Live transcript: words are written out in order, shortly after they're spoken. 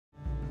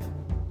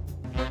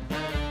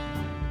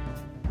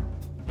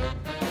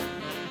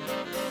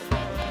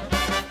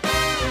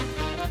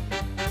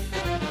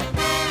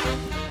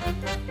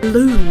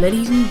Hello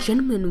ladies and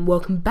gentlemen,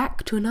 welcome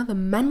back to another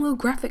Manuel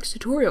Graphics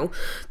tutorial,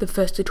 the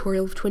first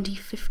tutorial of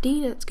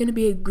 2015, and it's going to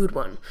be a good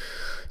one.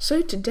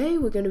 So today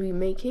we're going to be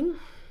making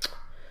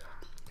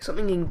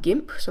something in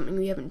Gimp, something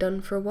we haven't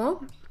done for a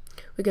while.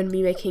 We're going to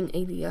be making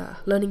a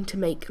learning to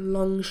make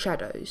long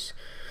shadows.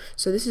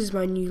 So this is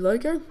my new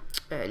logo,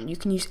 and you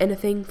can use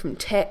anything from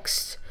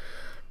text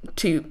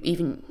to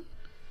even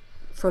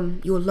from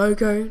your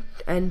logo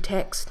and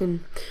text,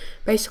 and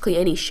basically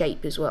any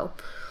shape as well.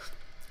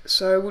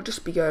 So we'll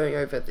just be going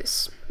over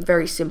this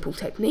very simple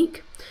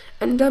technique,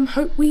 and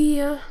hope we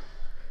have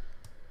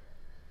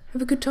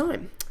a good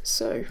time.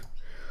 So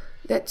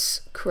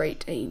let's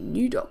create a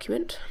new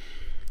document,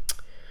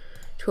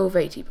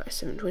 1280 by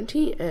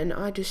 720, and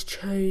I just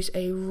chose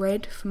a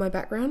red for my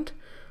background.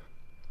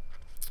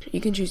 You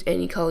can choose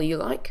any color you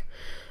like.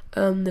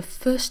 The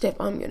first step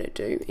I'm going to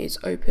do is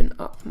open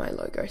up my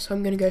logo. So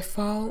I'm going to go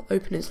File,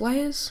 Open as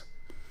Layers,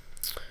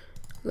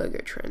 Logo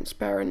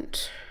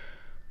Transparent.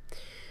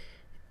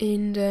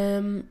 And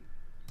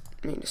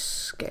let me just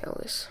scale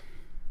this.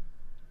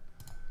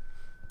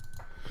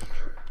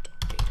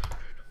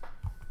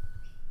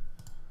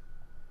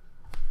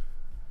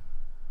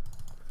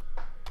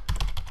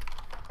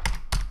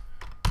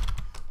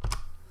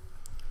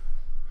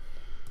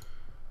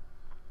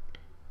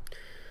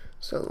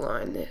 So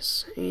align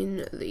this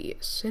in the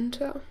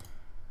center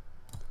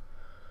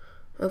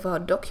of our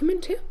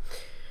document here.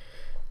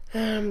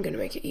 I'm going to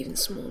make it even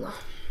smaller.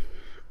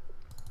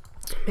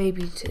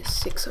 Maybe to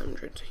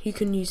 600. You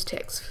can use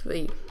text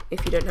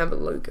if you don't have a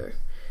logo.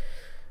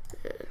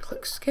 And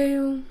click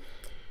scale.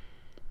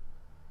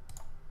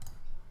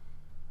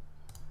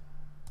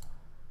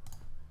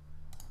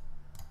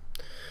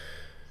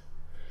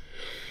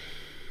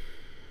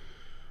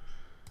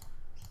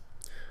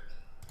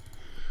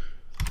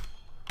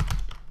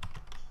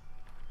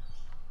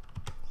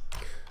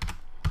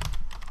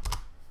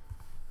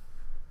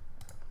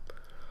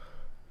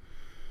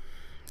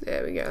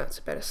 There we go, that's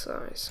a better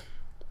size.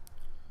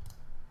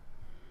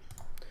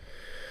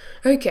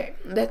 Okay,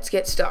 let's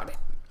get started.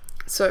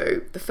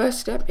 So the first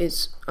step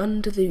is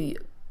under the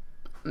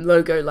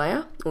logo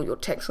layer, or your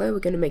text layer, we're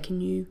going to make a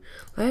new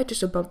layer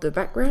just above the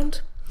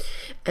background.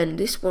 And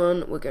this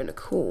one we're going to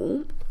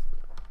call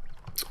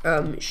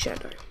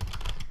shadow.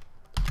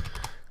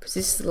 Because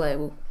this is the layer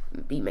we'll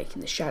be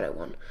making the shadow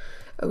on.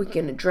 We're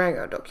going to drag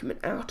our document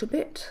out a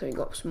bit, so we've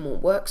got some more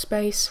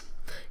workspace.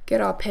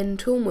 Get our pen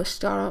tool, and we'll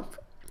start up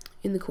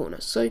in the corner.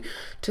 So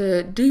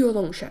to do your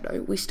long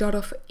shadow, we start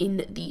off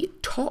in the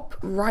top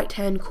right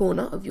hand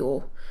corner of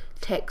your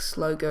text,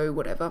 logo,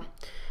 whatever,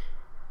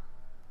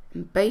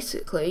 and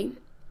basically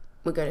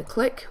we're going to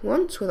click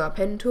once with our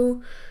pen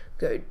tool,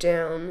 go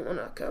down on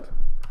our curve,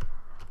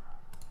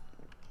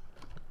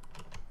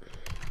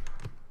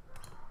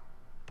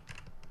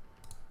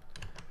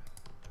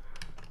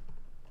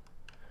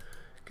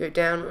 go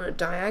down on a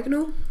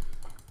diagonal.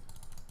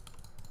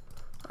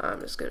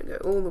 I'm just going to go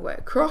all the way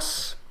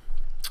across.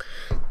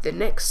 The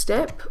next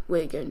step,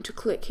 we're going to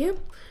click here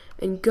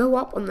and go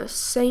up on the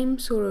same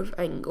sort of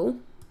angle,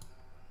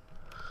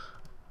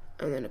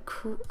 and then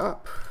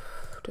up,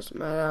 doesn't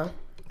matter,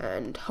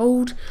 and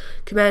hold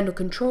Command or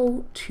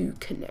Control to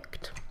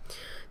connect.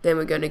 Then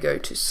we're going to go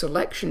to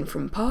Selection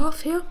from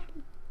Path here.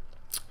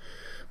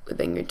 We're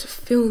then going to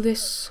fill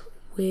this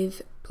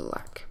with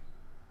black.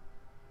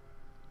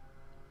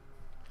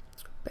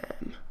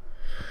 Bam.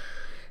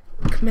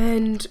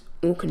 Command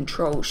or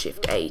Control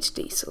Shift A to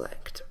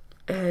deselect.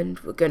 And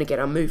we're going to get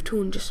our move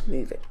tool and just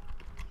move it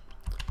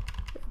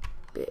a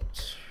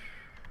bit.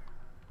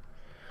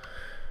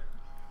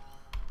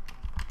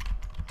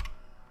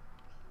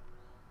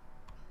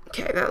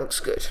 Okay, that looks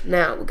good.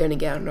 Now we're going to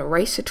get an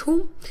eraser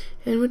tool,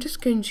 and we're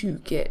just going to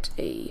get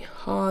a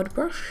hard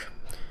brush.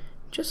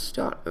 Just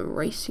start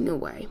erasing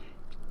away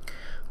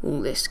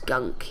all this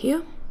gunk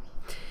here.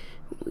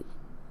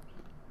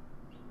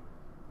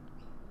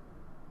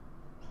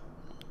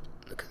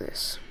 Look at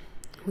this.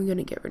 We're going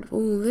to get rid of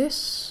all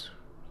this.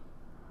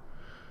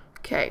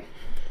 Okay,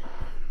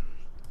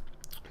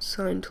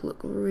 starting to look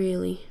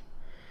really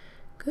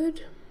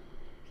good.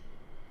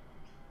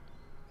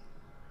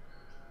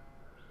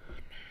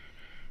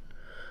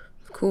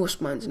 Of course,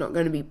 mine's not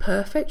going to be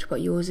perfect,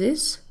 but yours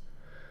is,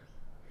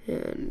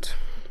 and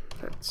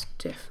that's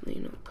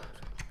definitely not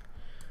perfect.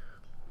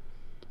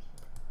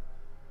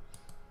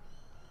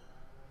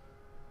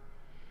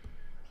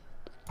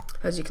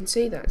 As you can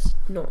see, that's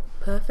not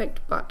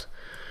perfect, but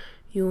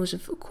yours,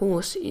 of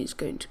course, is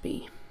going to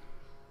be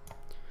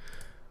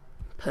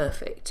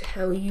perfect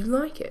how you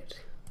like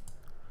it.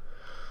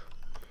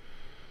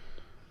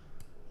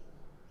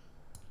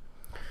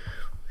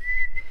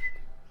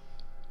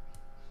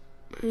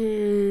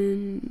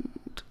 And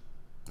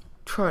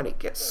try to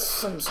get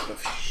some sort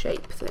of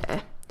shape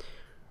there.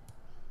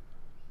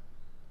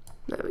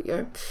 There we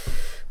go.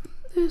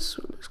 This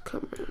will just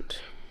come around.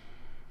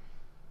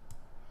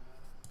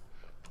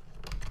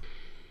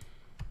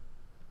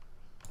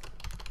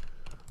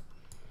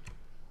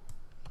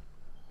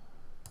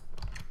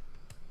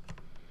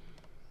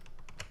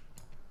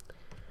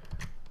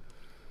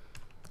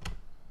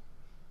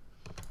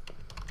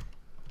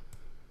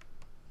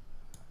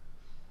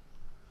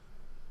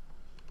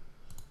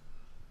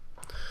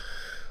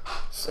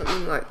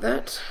 something like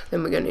that.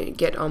 Then we're going to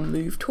get our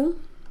move tool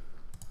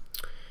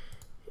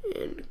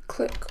and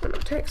click on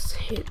our text,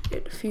 hit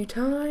it a few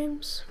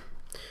times,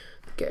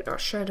 get our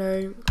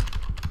shadow,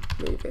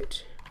 move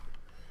it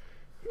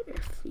a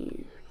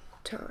few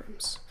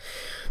times.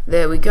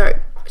 There we go.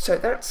 So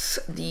that's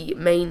the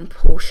main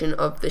portion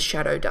of the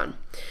shadow done.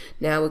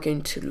 Now we're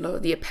going to lower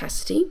the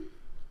opacity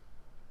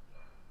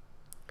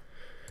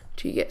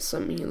to get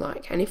something you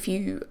like. And if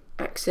you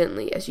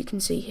accidentally, as you can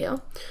see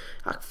here,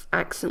 I've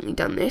accidentally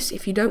done this.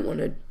 If you don't want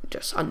to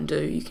just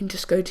undo, you can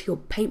just go to your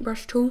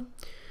paintbrush tool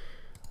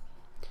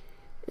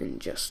and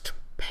just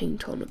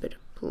paint on a bit of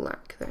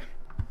black there.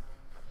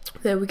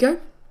 There we go.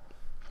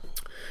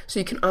 So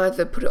you can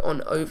either put it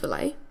on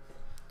overlay,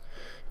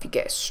 if you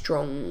get a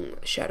strong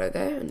shadow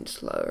there, and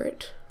just lower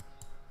it,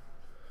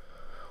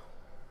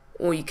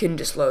 or you can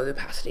just lower the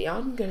opacity.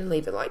 I'm going to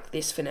leave it like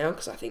this for now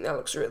because I think that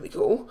looks really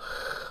cool.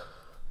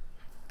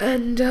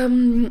 And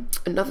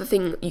another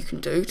thing you can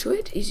do to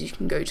it is you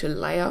can go to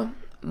layer,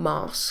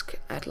 mask,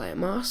 add layer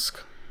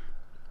mask,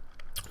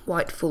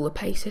 white full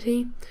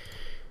opacity,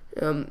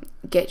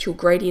 get your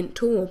gradient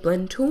tool or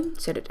blend tool,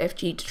 set it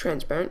FG to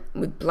transparent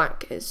with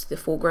black as the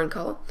foreground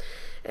color,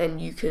 and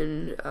you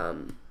can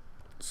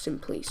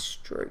simply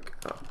stroke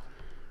up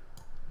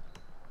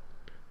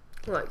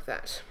like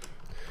that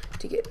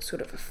to get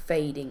sort of a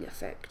fading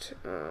effect.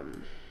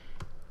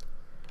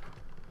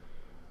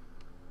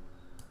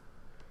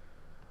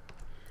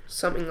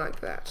 Something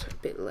like that, a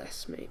bit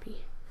less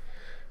maybe,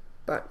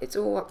 but it's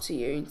all up to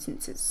you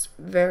since it's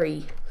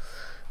very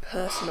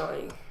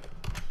personalized.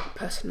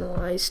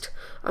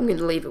 I'm going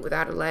to leave it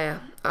without a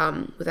layer,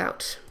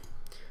 without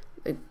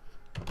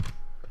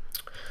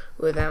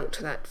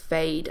that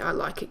fade. I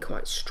like it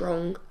quite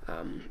strong.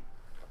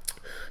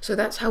 So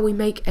that's how we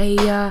make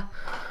a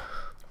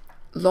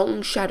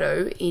long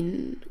shadow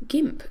in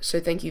Gimp. So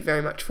thank you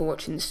very much for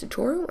watching this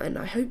tutorial, and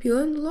I hope you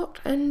learned a lot,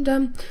 and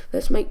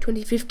let's make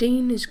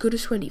 2015 as good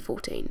as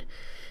 2014.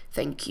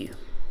 Thank you.